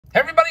Hey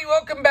everybody,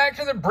 welcome back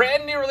to the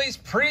brand new release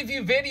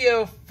preview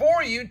video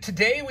for you.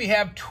 Today we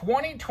have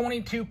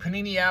 2022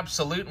 Panini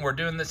Absolute, and we're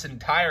doing this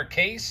entire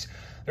case.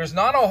 There's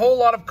not a whole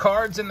lot of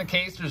cards in the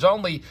case. There's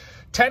only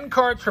 10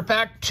 cards per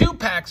pack, 2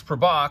 packs per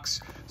box,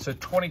 so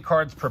 20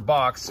 cards per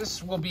box.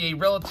 This will be a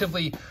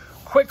relatively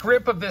quick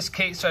rip of this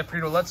case, so I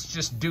figured, well, let's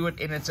just do it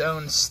in its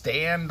own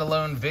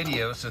standalone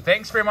video. So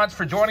thanks very much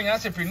for joining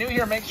us. If you're new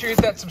here, make sure you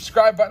hit that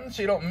subscribe button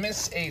so you don't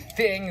miss a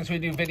thing, as we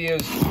do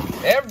videos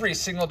every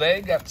single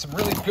day. Got some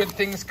really good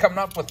things coming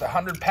up with the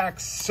 100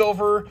 packs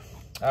silver,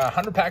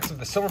 100 packs of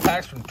the silver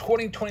packs from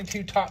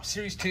 2022 Top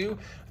Series 2.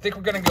 I think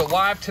we're going to go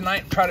live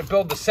tonight and try to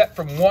build the set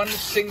from one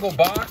single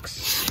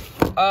box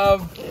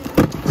of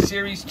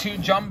Series 2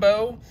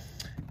 Jumbo.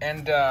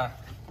 And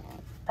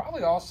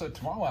probably also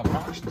tomorrow we'll have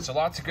auction, so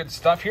lots of good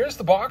stuff. Here's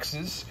the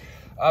boxes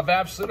of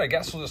Absolute. I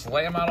guess we'll just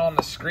lay them out on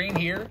the screen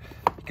here.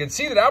 You can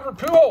see that Albert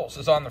Pujols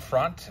is on the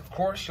front. Of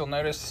course, you'll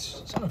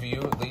notice, some of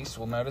you at least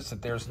will notice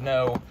that there's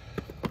no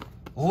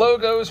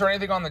logos or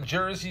anything on the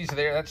jerseys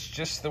there. That's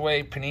just the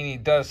way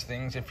Panini does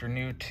things. If you're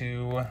new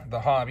to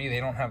the hobby, they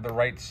don't have the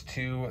rights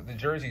to the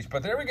jerseys.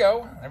 But there we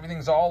go.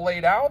 Everything's all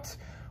laid out.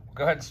 We'll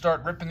go ahead and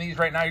start ripping these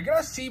right now. You're going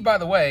to see, by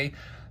the way,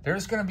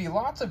 there's going to be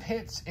lots of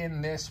hits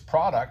in this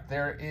product.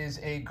 There is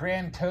a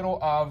grand total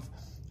of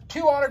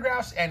 2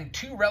 autographs and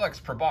 2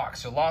 relics per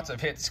box. So lots of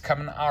hits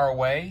coming our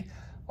way.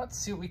 Let's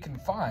see what we can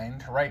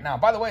find right now.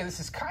 By the way, this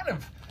is kind of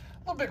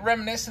a little bit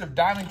reminiscent of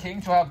Diamond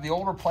Kings. We'll have the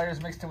older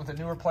players mixed in with the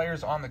newer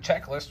players on the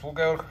checklist. We'll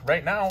go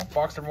right now,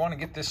 box number 1,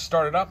 and get this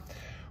started up.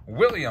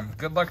 William,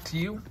 good luck to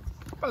you.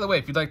 By the way,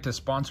 if you'd like to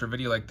sponsor a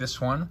video like this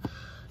one,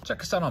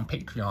 check us out on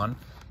Patreon.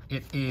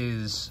 It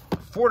is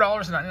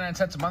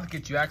 $4.99 a month,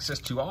 get you access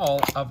to all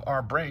of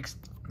our breaks.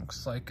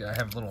 Looks like I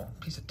have a little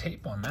piece of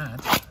tape on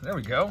that. There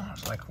we go.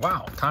 It's like,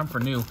 wow, time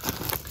for new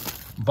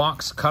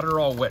box cutter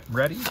all wet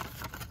ready.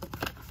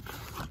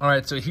 All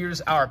right, so here's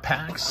our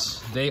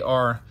packs. They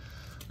are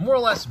more or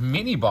less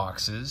mini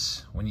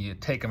boxes. When you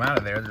take them out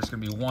of there, there's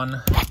gonna be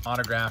 1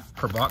 autograph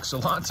per box, so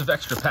lots of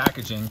extra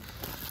packaging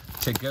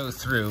to go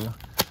through.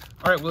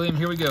 All right, William,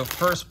 here we go.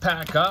 First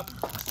pack up.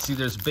 Let's see,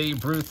 there's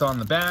Babe Ruth on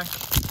the back.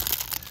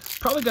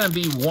 Probably going to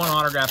be 1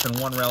 autograph and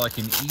 1 relic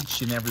in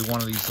each and every one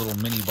of these little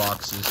mini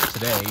boxes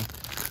today.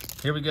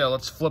 Here we go.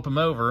 Let's flip them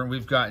over.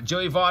 We've got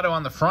Joey Votto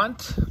on the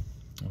front,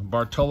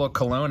 Bartolo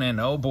Colon, and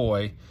oh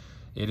boy,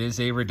 it is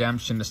a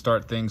redemption to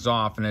start things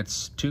off, and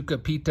it's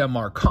Tucupita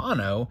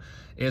Marcano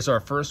is our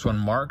first one,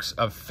 Marks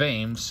of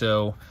Fame.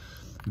 So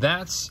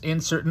that's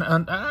inserted.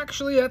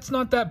 Actually, that's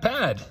not that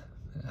bad.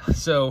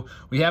 So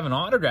we have an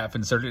autograph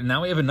inserted, and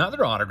now we have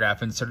another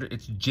autograph inserted.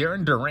 It's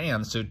Jarren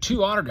Duran. So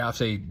 2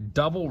 autographs, a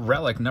double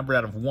relic numbered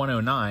out of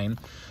 109,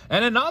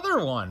 and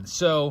another one.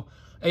 So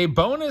a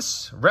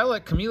bonus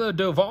relic, Camilo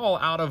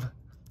Doval, out of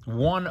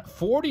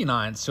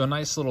 149. So a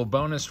nice little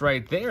bonus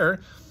right there.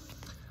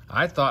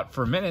 I thought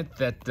for a minute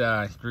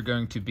that you're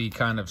going to be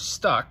kind of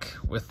stuck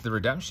with the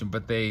redemption,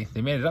 but they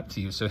made it up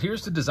to you. So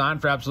here's the design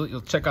for Absolute.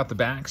 You'll check out the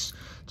backs.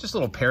 Just a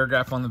little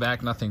paragraph on the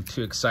back, nothing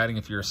too exciting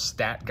if you're a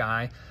stat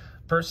guy.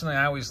 Personally,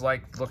 I always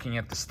like looking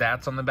at the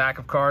stats on the back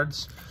of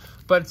cards,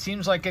 but it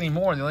seems like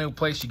anymore, the only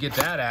place you get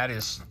that at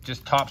is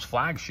just Topps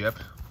flagship.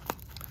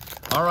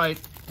 All right,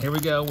 here we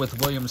go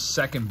with William's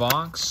second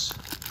box.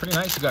 Pretty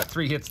nice, you got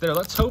 3 hits there.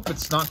 Let's hope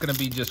it's not going to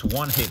be just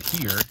 1 hit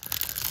here.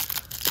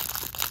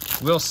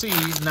 We'll see.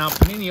 Now,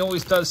 Panini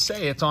always does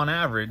say it's on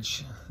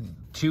average,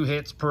 2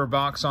 hits per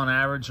box on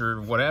average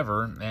or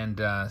whatever, and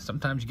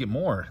sometimes you get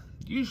more.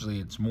 Usually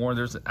it's more.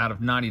 There's out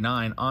of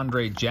 99,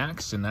 Andre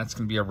Jackson. That's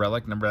going to be a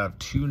relic, number out of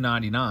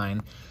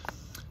 299.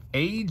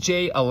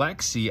 AJ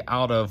Alexi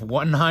out of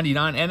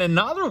 199. And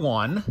another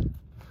one.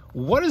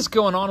 What is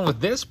going on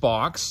with this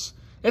box?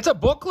 It's a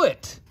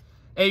booklet.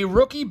 A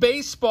rookie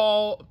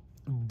baseball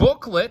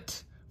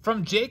booklet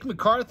from Jake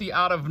McCarthy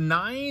out of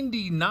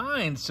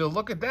 99. So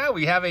look at that.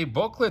 We have a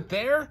booklet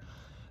there.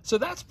 So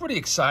that's pretty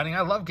exciting.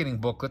 I love getting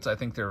booklets. I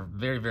think they're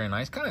very, very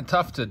nice. Kind of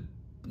tough to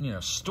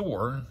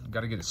store.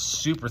 Got to get a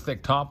super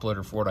thick top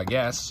loader for it, I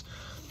guess.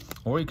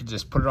 Or you could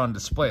just put it on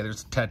display.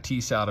 There's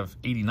Tatis out of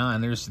 89.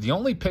 There's the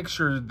only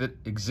picture that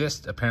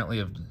exists, apparently,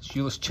 of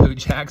Shoeless Joe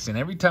Jackson.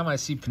 Every time I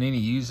see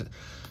Panini use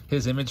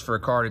his image for a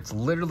card, it's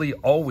literally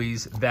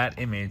always that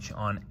image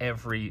on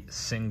every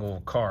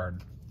single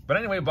card. But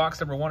anyway, box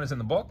number 1 is in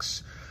the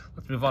books.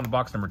 Let's move on to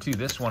box number 2.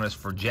 This one is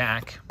for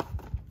Jack.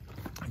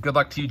 Good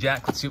luck to you,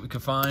 Jack. Let's see what we can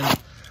find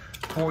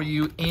for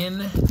you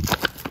in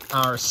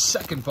our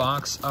second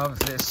box of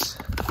this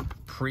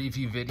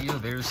preview video.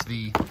 There's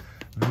the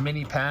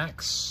mini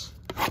packs.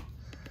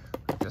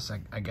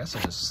 I guess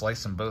I'll just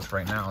slice them both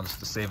right now just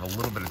to save a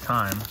little bit of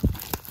time.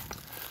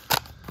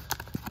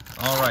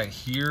 All right,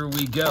 here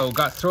we go.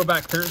 Got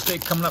Throwback Thursday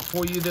coming up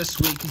for you this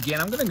week.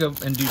 Again, I'm going to go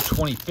and do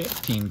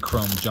 2015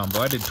 Chrome Jumbo.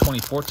 I did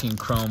 2014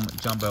 Chrome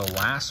Jumbo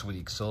last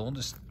week, so we'll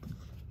just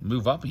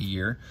move up a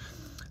year.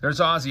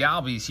 There's Ozzie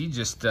Albies. He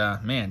just,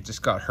 man,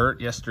 just got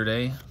hurt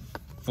yesterday.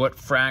 Foot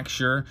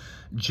fracture.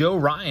 Joe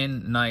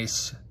Ryan,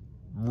 nice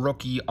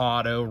rookie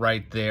auto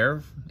right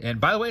there. And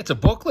by the way, it's a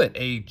booklet,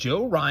 a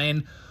Joe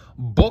Ryan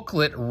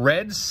Booklet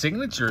red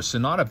signature, so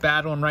not a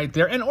bad one right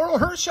there. And Oral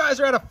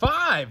Hershiser out of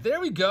 5. There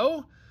we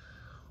go.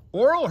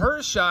 Oral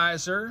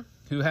Hershiser,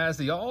 who has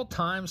the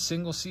all-time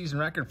single-season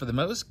record for the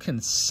most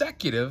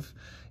consecutive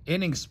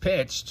innings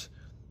pitched,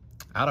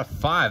 out of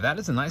 5. That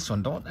is a nice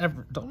one.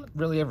 Don't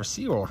really ever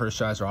see Oral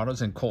Hershiser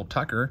autos. And Cole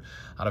Tucker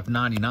out of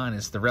 99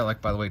 is the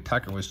relic. By the way,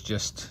 Tucker was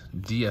just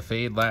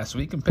DFA'd last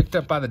week and picked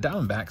up by the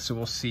Diamondbacks, so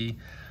we'll see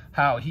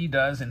how he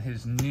does in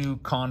his new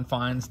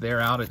confines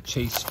there out at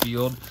Chase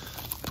Field.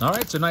 All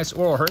right, so nice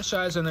Oral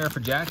Hershiser in there for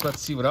Jack.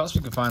 Let's see what else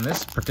we can find.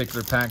 This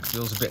particular pack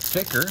feels a bit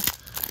thicker,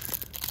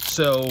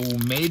 so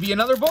maybe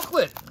another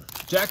booklet.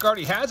 Jack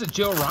already has a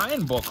Joe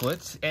Ryan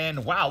booklet,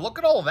 and wow, look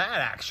at all that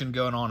action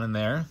going on in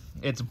there.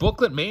 It's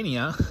Booklet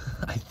Mania,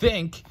 I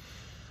think.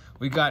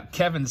 We got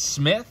Kevin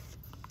Smith,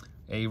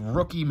 a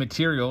rookie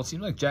material.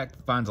 Seems like Jack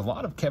finds a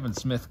lot of Kevin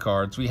Smith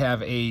cards. We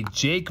have a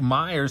Jake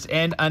Myers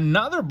and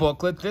another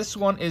booklet. This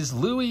one is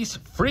Luis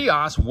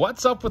Frias.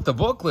 What's up with the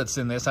booklets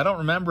in this? I don't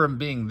remember them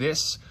being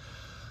this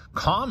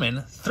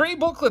common. 3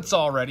 booklets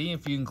already,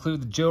 if you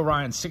include the Joe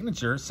Ryan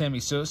signature. Sammy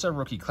Sosa,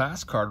 rookie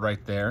class card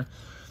right there.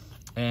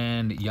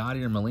 And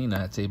Yadier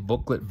Molina. It's a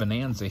booklet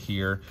bonanza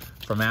here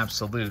from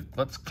Absolute.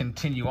 Let's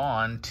continue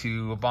on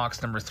to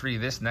box number 3.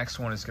 This next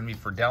one is going to be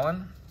for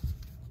Dylan.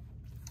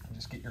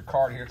 Just get your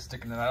card here,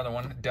 stick in another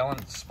one.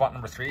 Dylan, spot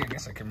number 3. I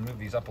guess I can move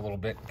these up a little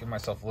bit, give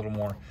myself a little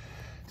more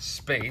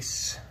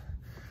space.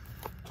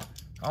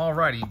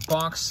 Alrighty,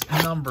 box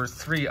number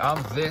 3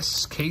 of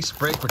this case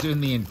break. We're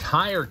doing the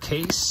entire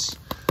case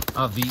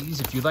of these.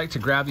 If you'd like to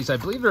grab these, I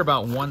believe they're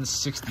about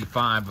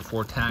 $165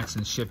 before tax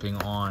and shipping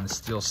on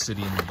Steel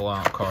City and the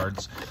Blowout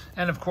cards.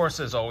 And of course,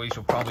 as always,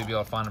 you'll probably be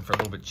able to find them for a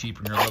little bit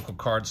cheaper in your local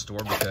card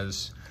store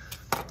because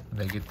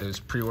they get those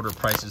pre-order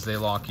prices. They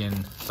lock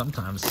in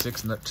sometimes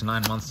 6 to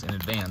 9 months in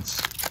advance.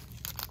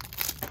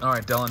 All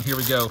right, Dylan, here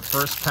we go.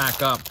 First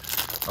pack up.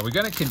 Are we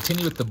going to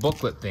continue with the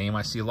booklet theme?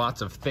 I see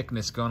lots of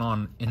thickness going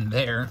on in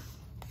there.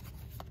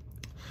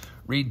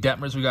 Reed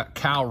Detmers, we got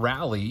Cal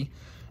Raleigh,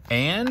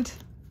 and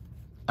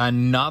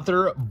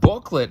another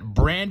booklet,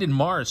 Brandon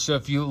Marsh. So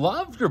if you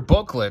love your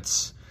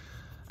booklets,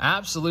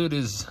 Absolute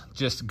is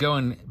just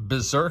going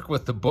berserk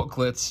with the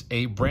booklets.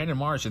 A Brandon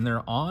Marsh, and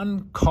they're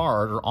on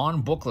card or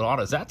on booklet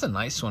autos. That's a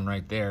nice one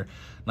right there.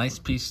 Nice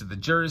piece of the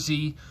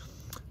jersey.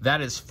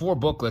 That is 4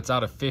 booklets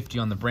out of 50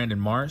 on the Brandon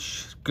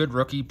Marsh. Good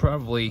rookie.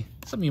 Probably,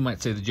 some of you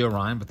might say the Joe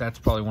Ryan, but that's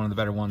probably one of the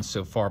better ones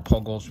so far.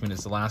 Paul Goldschmidt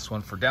is the last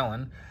one for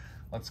Dylan.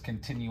 Let's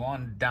continue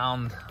on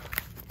down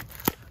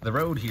the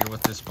road here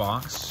with this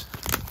box.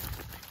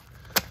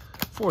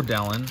 For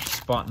Dylan,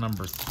 spot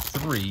number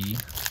 3,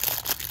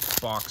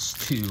 box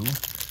 2.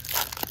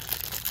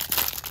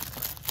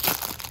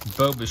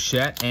 Bo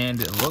Bichette, and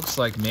it looks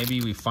like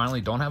maybe we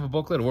finally don't have a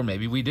booklet, or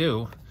maybe we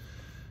do.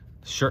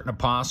 Shirt and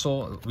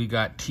Apostle, we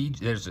got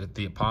there's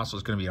the Apostle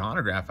is going to be an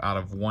autograph out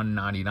of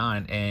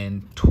 199,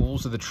 and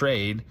Tools of the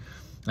Trade,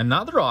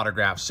 another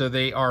autograph. So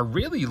they are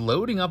really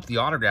loading up the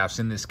autographs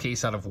in this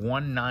case out of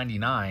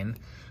 199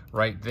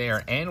 right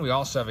there. And we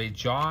also have a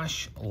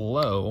Josh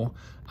Lowe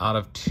out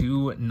of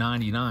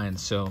 299.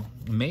 So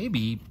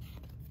maybe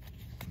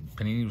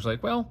Panini was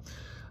like, well,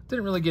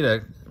 didn't really get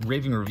a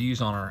raving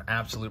reviews on our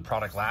Absolute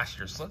product last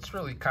year, so let's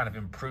really kind of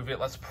improve it.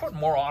 Let's put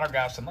more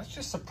autographs and let's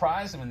just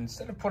surprise them. And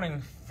instead of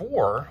putting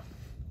 4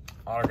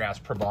 autographs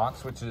per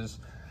box, which is,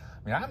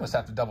 I mean, I almost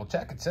have to double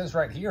check. It says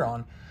right here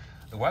on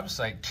the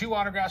website, 2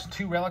 autographs,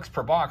 2 relics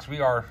per box. We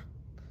are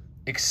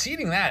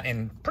exceeding that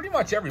in pretty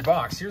much every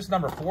box. Here's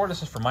number 4.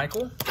 This is for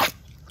Michael.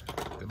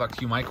 Good luck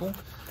to you, Michael.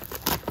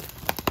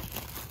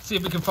 See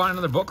if we can find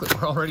another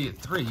booklet. We're already at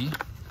 3.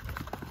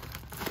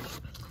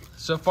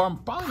 So far,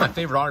 probably my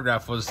favorite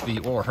autograph was the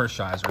Oral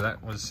Hershiser.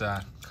 That was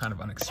kind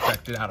of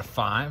unexpected out of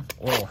 5.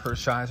 Oral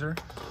Hershiser.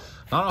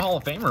 Not a Hall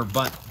of Famer,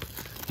 but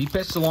he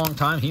pitched a long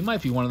time. He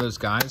might be one of those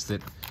guys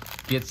that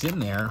gets in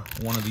there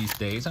one of these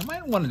days. I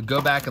might want to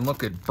go back and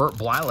look at Bert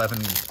Blyleven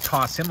and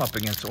toss him up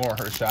against Oral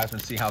Hershiser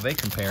and see how they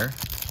compare.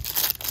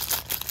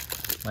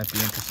 Might be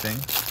interesting.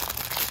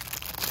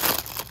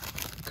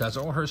 Because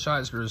Oral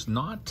Hershiser is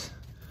not,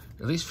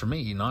 at least for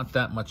me, not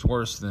that much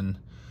worse than,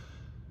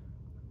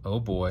 oh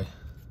boy.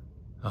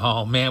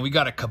 Oh, man, we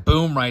got a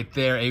kaboom right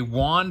there. A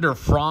Wander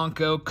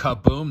Franco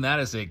kaboom.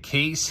 That is a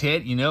case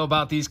hit. You know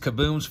about these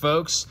kabooms,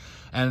 folks.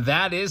 And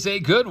that is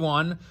a good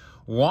one.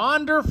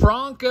 Wander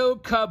Franco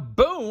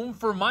kaboom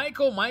for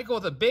Michael. Michael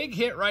with a big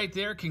hit right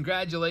there.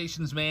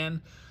 Congratulations,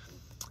 man.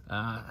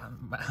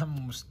 I'm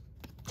almost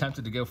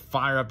tempted to go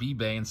fire up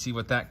eBay and see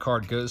what that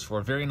card goes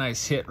for. Very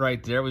nice hit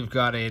right there. We've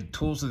got a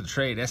Tools of the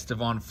Trade,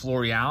 Estevan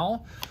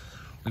Florial.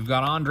 We've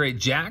got Andre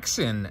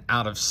Jackson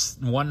out of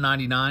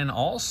 199,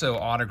 also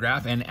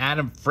autograph, and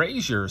Adam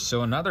Frazier.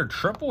 So another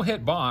triple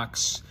hit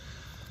box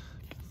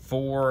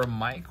for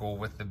Michael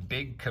with the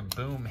big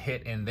kaboom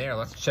hit in there.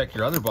 Let's check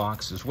your other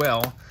box as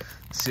well.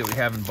 Let's see what we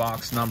have in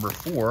box number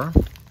 4.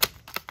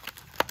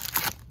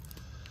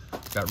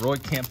 Got Roy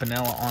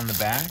Campanella on the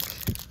back.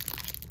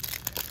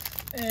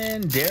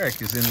 And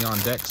Derek is in the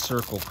on-deck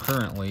circle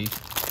currently.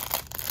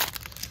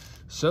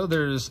 So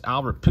there's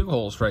Albert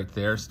Pujols right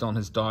there, still in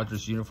his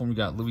Dodgers uniform. We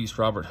got Luis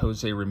Robert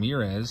Jose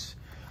Ramirez.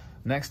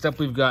 Next up,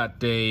 we've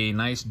got a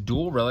nice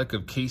dual relic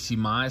of Casey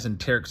Mize and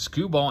Tarek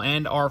Skubal.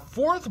 And our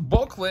fourth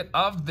booklet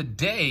of the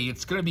day,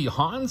 it's going to be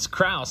Hans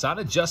Kraus out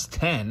of just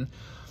 10.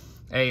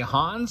 A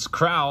Hans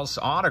Kraus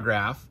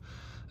autograph.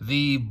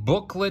 The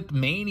booklet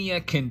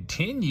mania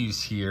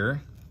continues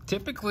here.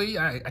 Typically,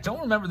 I don't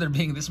remember there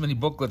being this many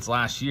booklets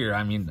last year.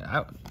 I mean,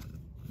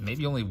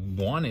 maybe only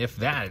one, if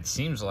that, it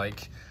seems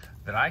like,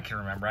 that I can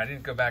remember. I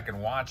didn't go back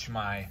and watch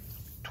my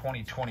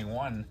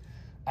 2021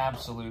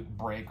 absolute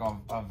break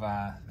of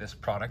this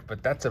product,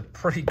 but that's a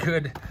pretty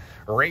good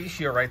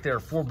ratio right there.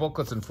 4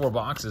 booklets and 4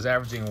 boxes,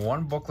 averaging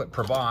 1 booklet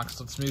per box.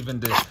 Let's move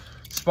into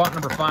spot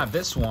number 5.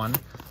 This one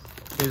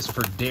is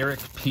for Derek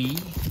P.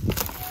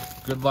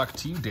 Good luck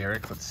to you,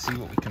 Derek. Let's see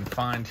what we can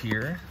find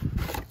here.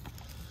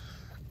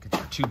 Get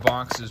your 2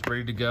 boxes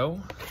ready to go.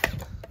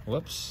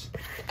 Whoops.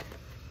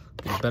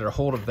 Get a better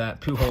hold of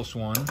that Pujols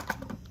one.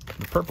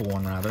 The purple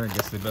one, rather. I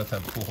guess they both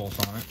have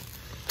Pujols on it.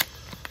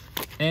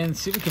 And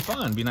see what we can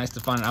find. Be nice to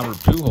find an Albert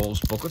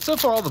Pujols booklet. So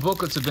far, all the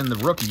booklets have been the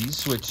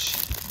rookies, which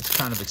is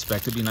kind of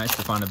expected. Be nice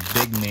to find a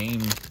big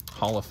name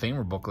Hall of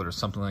Famer booklet or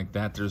something like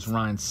that. There's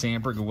Ryan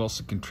Sandberg and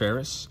Wilson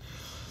Contreras.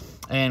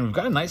 And we've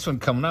got a nice one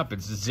coming up.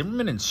 It's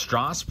Zimmerman and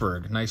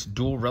Strasburg. Nice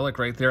dual relic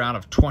right there out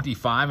of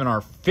 25. And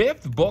our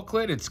 5th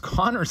booklet, it's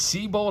Connor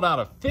Seabold out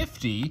of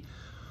 50.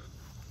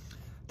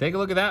 Take a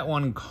look at that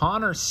one.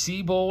 Connor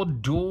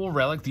Seabold dual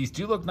relic. These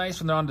do look nice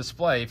when they're on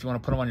display if you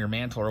want to put them on your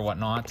mantle or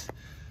whatnot.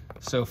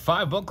 So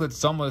 5 booklets,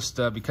 it's almost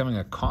becoming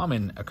a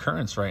common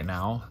occurrence right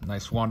now.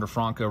 Nice Wander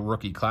Franco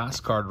rookie class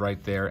card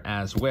right there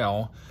as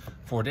well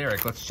for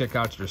Derek. Let's check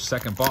out your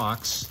second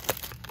box.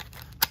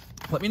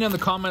 Let me know in the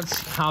comments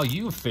how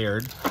you've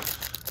fared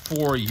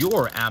for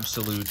your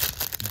absolute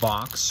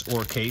box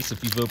or case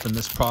if you've opened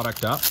this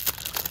product up.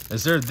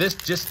 Is there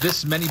just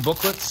this many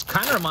booklets?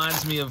 Kind of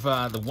reminds me of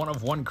the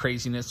one-of-one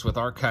craziness with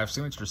Archive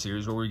Signature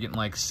Series where we're getting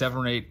like 7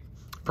 or 8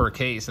 per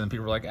case, and then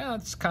people were like,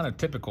 it's kind of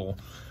typical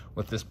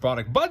with this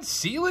product. Bud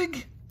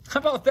Selig? How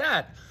about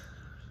that?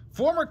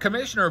 Former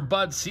Commissioner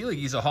Bud Selig,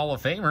 he's a Hall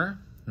of Famer.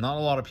 Not a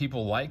lot of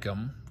people like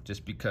him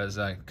just because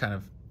I kind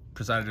of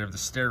presided over the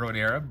steroid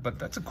era, but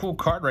that's a cool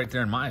card right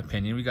there in my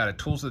opinion. We got a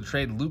Tools of the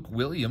Trade Luke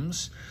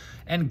Williams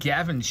and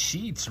Gavin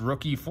Sheets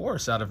rookie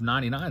force out of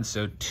 99.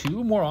 So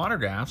 2 more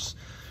autographs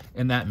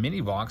in that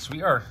mini box.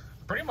 We are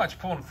pretty much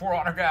pulling 4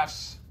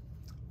 autographs,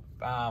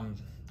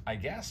 I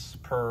guess,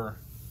 per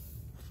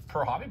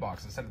hobby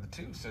box instead of the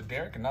 2. So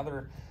Derek,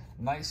 another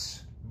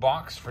nice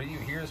box for you.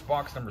 Here's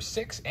box number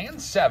 6 and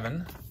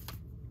 7.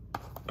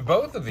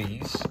 Both of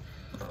these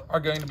are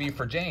going to be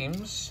for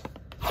James.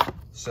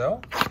 So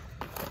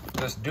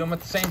just do them at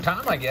the same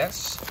time, I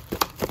guess.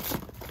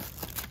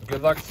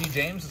 Good luck to you,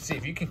 James. Let's see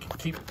if you can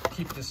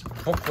keep this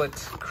booklet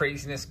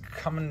craziness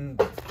coming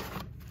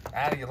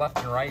at you left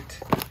and right.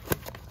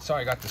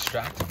 Sorry, I got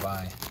distracted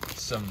by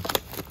some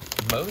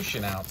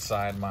motion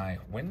outside my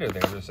window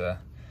there. There's a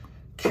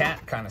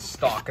cat kind of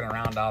stalking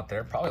around out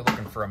there, probably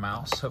looking for a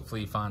mouse.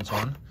 Hopefully he finds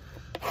one.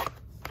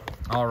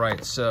 All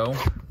right, so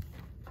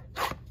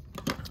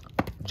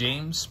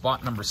James,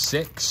 spot number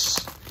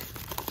 6.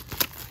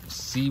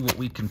 See what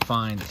we can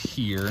find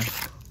here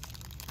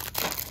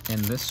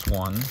in this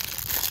one.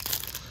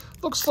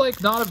 Looks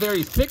like not a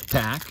very thick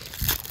pack,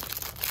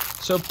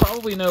 so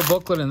probably no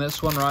booklet in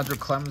this one. Roger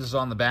Clemens is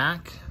on the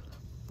back.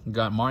 We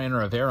got Mariano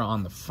Rivera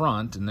on the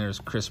front, and there's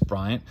Chris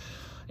Bryant.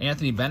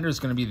 Anthony Bender is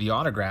going to be the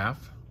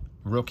autograph.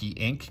 Rookie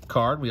ink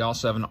card. We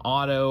also have an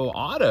Otto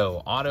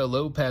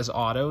Lopez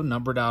auto,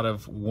 numbered out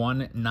of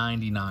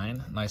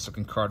 199. Nice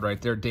looking card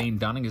right there. Dane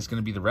Dunning is going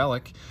to be the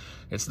relic.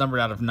 It's numbered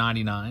out of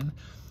 99.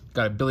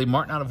 Got a Billy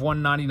Martin out of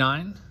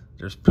 199.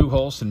 There's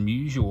Pujols and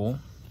Musial.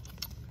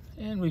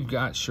 And we've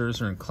got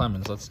Scherzer and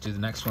Clemens. Let's do the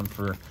next one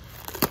for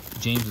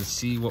James to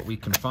see what we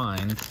can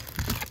find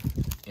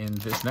in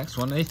this next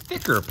one. A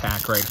thicker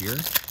pack right here.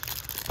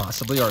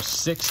 Possibly our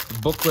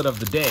 6th booklet of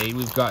the day.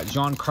 We've got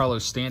Giancarlo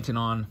Stanton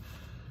on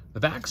the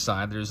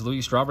backside. There's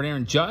Luis Robert,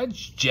 Aaron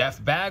Judge,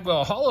 Jeff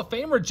Bagwell, Hall of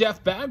Famer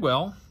Jeff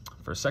Bagwell.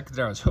 For a second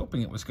there, I was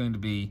hoping it was going to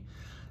be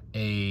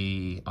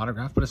a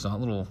autograph, but it's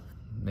not.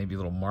 Maybe a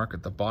little mark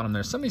at the bottom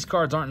there. Some of these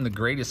cards aren't in the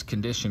greatest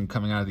condition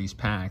coming out of these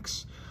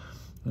packs.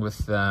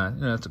 With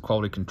that's a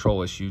quality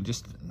control issue.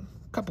 Just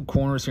a couple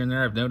corners here and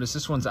there. I've noticed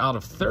this one's out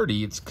of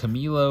 30. It's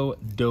Camilo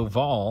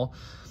Doval,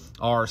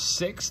 our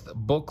 6th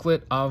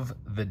booklet of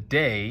the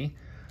day.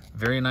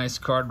 Very nice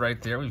card right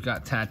there. We've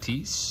got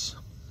Tatis.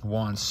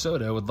 Juan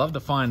Soto. Would love to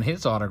find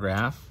his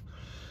autograph.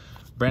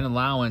 Brandon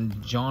Lau and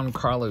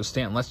Giancarlo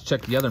Stanton. Let's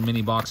check the other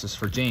mini boxes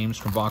for James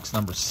from box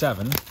number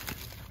 7.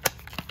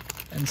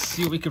 And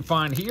see what we can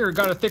find here.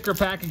 Got a thicker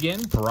pack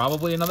again.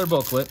 Probably another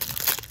booklet.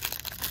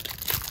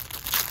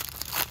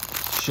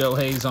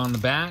 Shohei's on the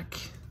back.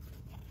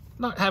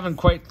 Not having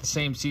quite the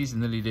same season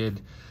that he did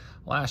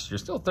last year.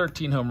 Still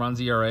 13 home runs,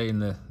 ERA in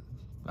the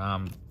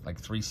like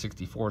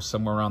 364,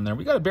 somewhere around there.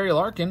 We got a Barry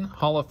Larkin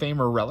Hall of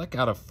Famer relic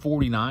out of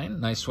 49.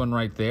 Nice one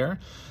right there.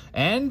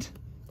 And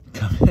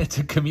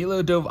to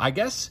Camilo Doval. I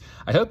guess,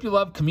 I hope you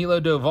love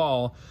Camilo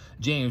Doval,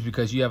 James,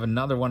 because you have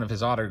another one of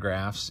his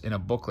autographs in a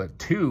booklet.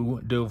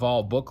 2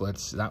 Doval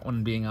booklets, that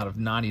one being out of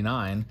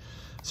 99.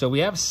 So we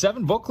have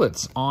 7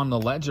 booklets on the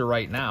ledger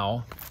right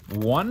now,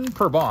 1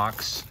 per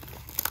box.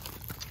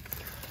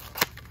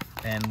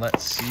 And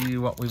let's see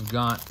what we've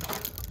got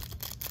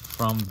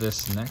from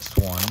this next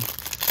one.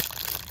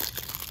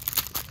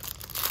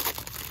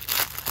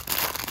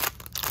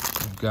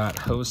 We've got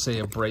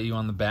Jose Abreu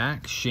on the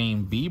back,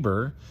 Shane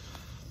Bieber.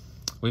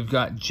 We've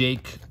got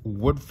Jake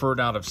Woodford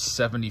out of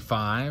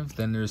 75.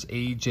 Then there's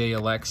AJ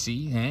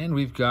Alexi. And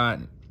we've got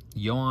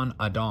Yohan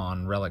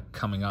Adon relic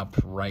coming up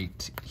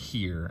right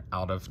here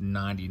out of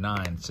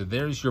 99. So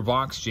there's your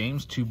box,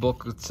 James. 2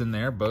 booklets in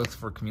there, both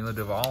for Camilo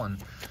Doval.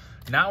 And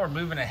now we're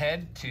moving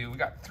ahead to, we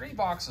got 3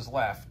 boxes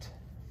left.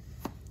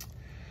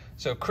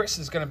 So Chris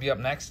is going to be up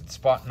next at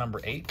spot number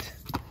 8.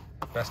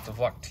 Best of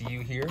luck to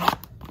you here.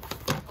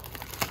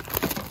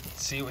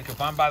 See what we can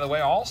find. By the way,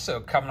 also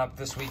coming up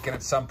this weekend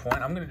at some point,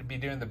 I'm going to be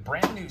doing the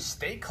brand new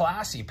Stay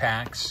Classy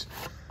packs.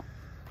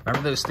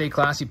 Remember those Stay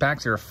Classy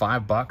packs? They were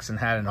 $5 and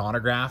had an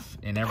autograph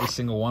in every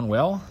single one.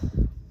 Well,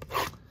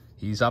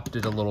 he's upped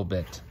it a little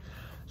bit.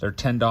 They're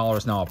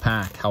 $10 now a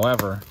pack.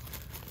 However,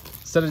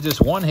 instead of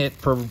just 1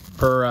 hit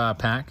per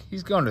pack,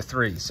 he's going to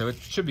 3. So it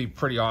should be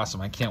pretty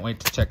awesome. I can't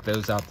wait to check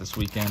those out this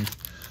weekend.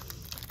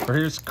 But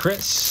here's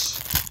Chris.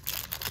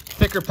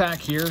 Thicker pack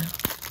here.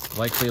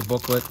 Likely a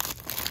booklet.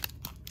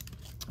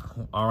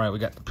 All right, we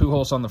got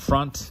Pujols on the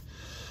front.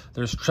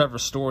 There's Trevor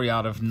Story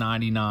out of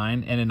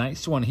 99. And a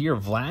nice one here,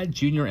 Vlad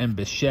Jr. and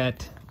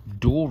Bichette,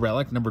 dual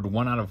relic, numbered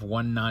 1 out of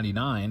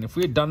 199. If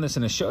we had done this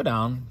in a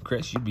showdown,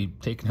 Chris, you'd be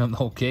taking home the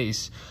whole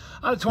case.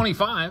 Out of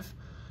 25,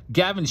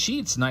 Gavin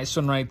Sheets, nice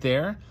one right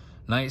there.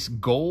 Nice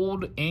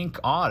gold ink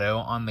auto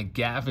on the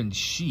Gavin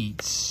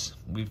Sheets.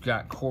 We've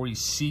got Corey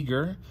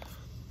Seager,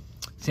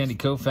 Sandy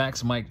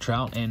Koufax, Mike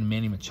Trout, and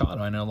Manny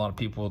Machado. I know a lot of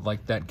people would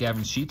like that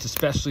Gavin Sheets,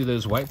 especially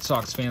those White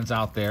Sox fans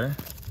out there.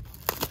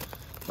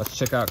 Let's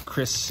check out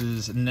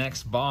Chris's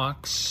next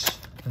box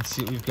and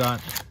see what we've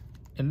got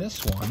in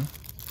this one.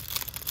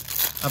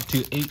 Up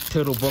to 8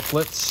 total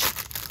booklets.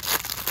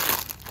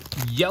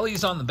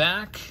 Yellies on the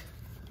back.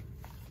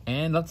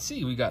 And let's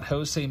see, we got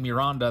Jose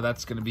Miranda.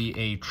 That's going to be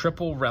a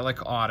triple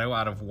relic auto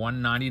out of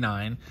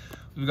 199.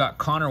 We've got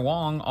Connor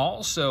Wong,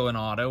 also an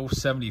auto,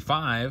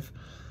 75.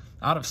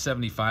 Out of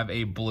 75,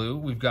 a blue.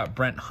 We've got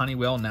Brent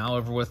Honeywell now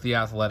over with the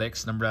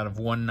Athletics, numbered out of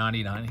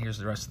 199. Here's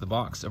the rest of the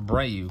box.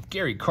 Abreu,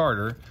 Gary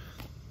Carter,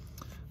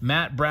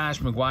 Matt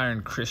Brash, McGuire,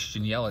 and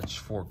Christian Yelich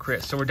for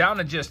Chris. So we're down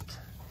to just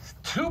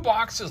 2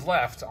 boxes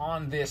left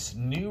on this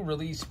new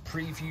release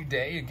preview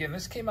day. Again,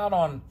 this came out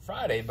on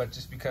Friday, but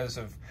just because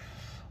of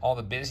all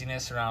the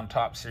busyness around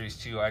Top Series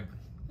 2, I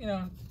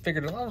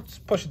figured, well, let's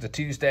push it to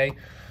Tuesday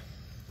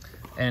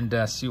and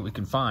see what we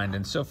can find.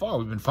 And so far,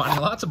 we've been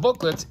finding lots of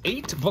booklets,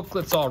 8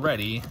 booklets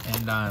already,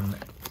 and I'm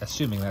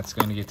assuming that's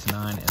going to get to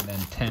 9 and then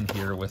 10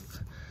 here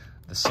with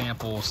the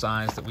sample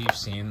size that we've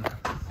seen.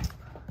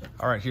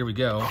 All right, here we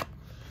go.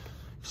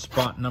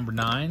 Spot number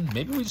 9.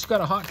 Maybe we just got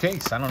a hot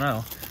case. I don't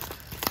know.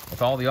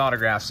 With all the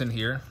autographs in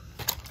here.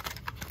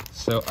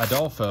 So,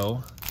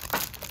 Adolfo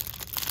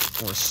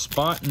for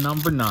spot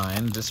number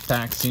 9. This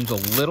pack seems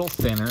a little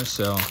thinner,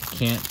 so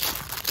can't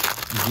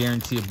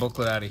guarantee a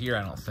booklet out of here,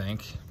 I don't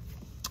think.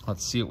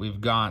 Let's see what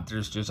we've got.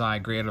 There's Josiah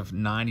Gray out of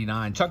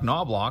 99. Chuck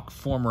Knobloch,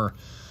 former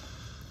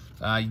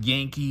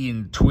Yankee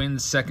and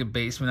Twins second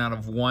baseman out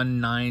of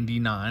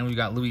 199. We've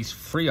got Luis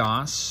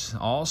Frias,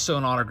 also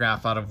an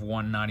autograph out of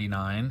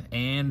 199.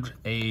 And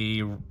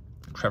a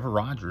Trevor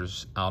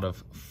Rogers out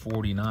of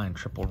 49.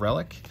 Triple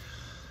relic.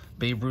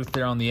 Babe Ruth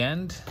there on the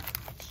end.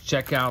 Let's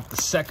check out the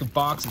second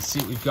box and see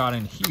what we've got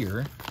in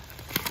here.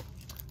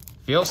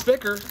 Feels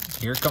thicker.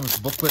 Here comes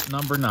booklet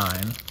number 9,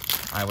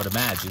 I would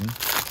imagine.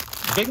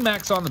 Big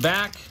Mac's on the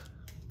back.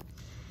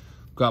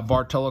 Got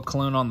Bartolo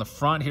Colon on the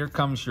front. Here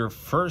comes your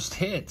first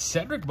hit.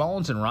 Cedric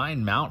Mullins and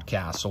Ryan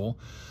Mountcastle.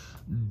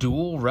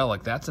 Dual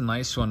relic. That's a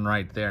nice one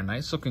right there.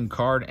 Nice looking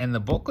card. And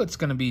the booklet's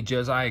going to be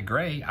Josiah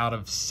Gray out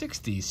of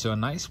 60. So a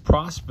nice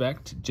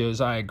prospect,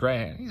 Josiah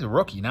Gray. He's a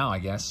rookie now, I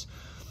guess.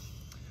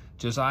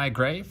 Josiah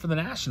Gray for the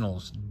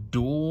Nationals.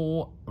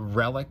 Dual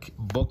relic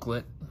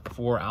booklet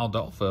for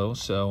Adolfo.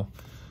 So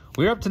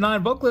we're up to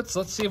 9 booklets.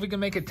 Let's see if we can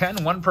make it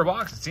 10, 1 per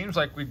box. It seems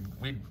like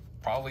we'd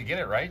probably get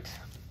it right.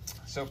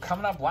 So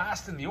coming up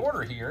last in the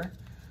order here,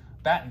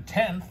 batting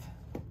 10th,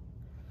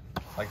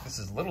 like this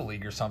is Little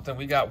League or something,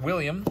 we got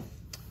William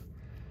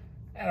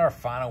and our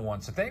final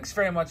one. So thanks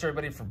very much,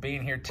 everybody, for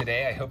being here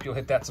today. I hope you'll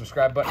hit that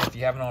subscribe button if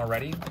you haven't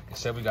already. Like I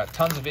said, we got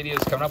tons of videos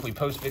coming up. We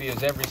post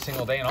videos every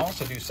single day and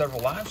also do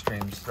several live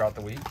streams throughout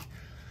the week.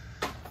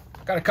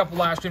 Got a couple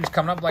live streams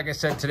coming up. Like I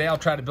said, today I'll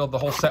try to build the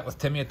whole set with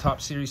Timmy at Top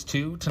Series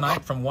 2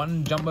 tonight from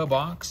 1 jumbo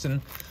box.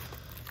 And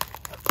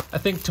I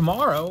think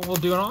tomorrow we'll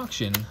do an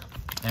auction.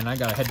 And I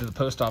got to head to the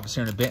post office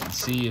here in a bit and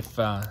see if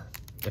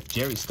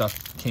Jerry's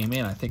stuff came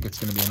in. I think it's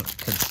going to be a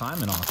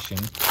consignment auction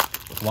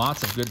with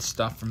lots of good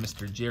stuff from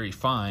Mr. Jerry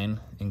Fine,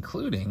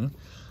 including,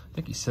 I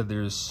think he said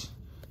there's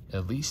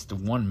at least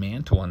one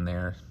Mantle in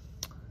there.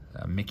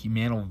 Mickey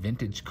Mantle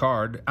vintage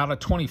card. Out of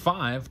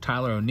 25,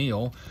 Tyler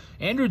O'Neill.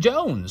 Andrew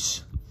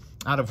Jones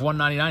out of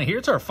 199.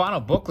 Here's our final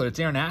booklet. It's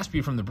Aaron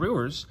Aspie from the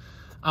Brewers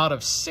out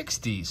of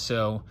 60.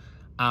 So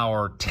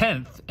our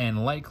 10th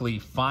and likely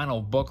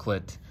final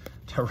booklet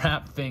to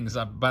wrap things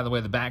up. By the way,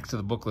 the backs of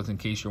the booklets, in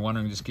case you're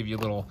wondering, just give you a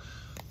little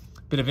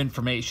bit of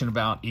information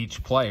about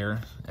each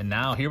player. And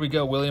now here we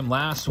go, William.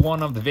 Last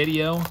one of the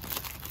video.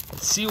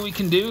 Let's see what we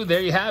can do.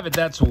 There you have it.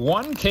 That's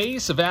one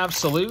case of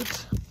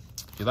Absolute.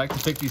 If you'd like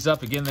to pick these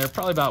up, again, they're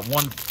probably about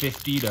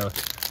 150 to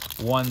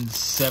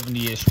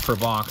 170-ish per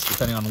box,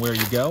 depending on where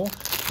you go.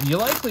 And you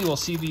likely will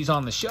see these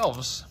on the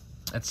shelves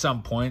at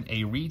some point,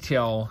 a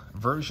retail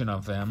version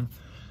of them,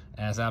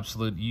 as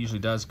Absolute usually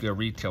does go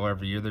retail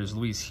every year. There's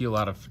Luis Heel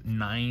out of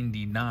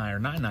 99 or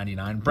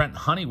 999. Brent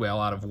Honeywell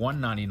out of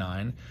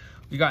 199.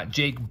 We got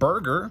Jake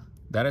Berger.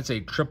 That is a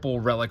triple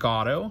relic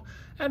auto.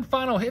 And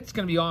final hit's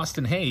going to be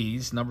Austin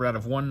Hayes, number out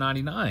of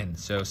 199.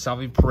 So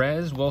Salvi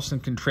Perez, Wilson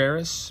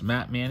Contreras,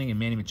 Matt Manning, and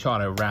Manny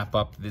Machado wrap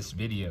up this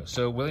video.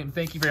 So William,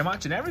 thank you very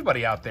much. And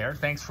everybody out there,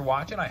 thanks for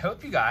watching. I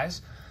hope you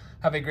guys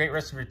have a great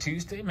rest of your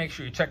Tuesday. Make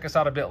sure you check us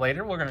out a bit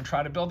later. We're going to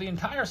try to build the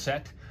entire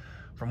set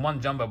from one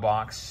jumbo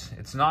box.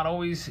 It's not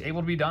always able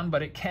to be done,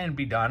 but it can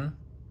be done.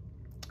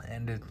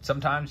 And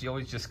sometimes you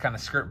always just kind of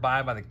skirt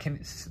by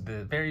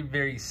the very,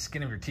 very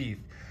skin of your teeth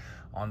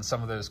on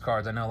some of those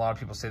cards. I know a lot of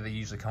people say they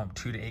usually come up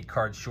 2 to 8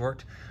 cards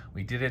short.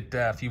 We did it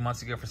a few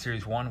months ago for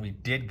Series 1. We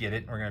did get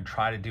it. We're going to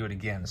try to do it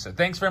again. So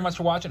thanks very much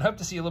for watching. Hope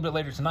to see you a little bit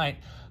later tonight.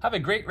 Have a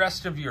great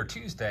rest of your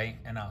Tuesday,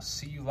 and I'll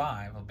see you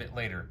live a bit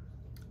later.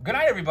 Good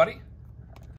night, everybody.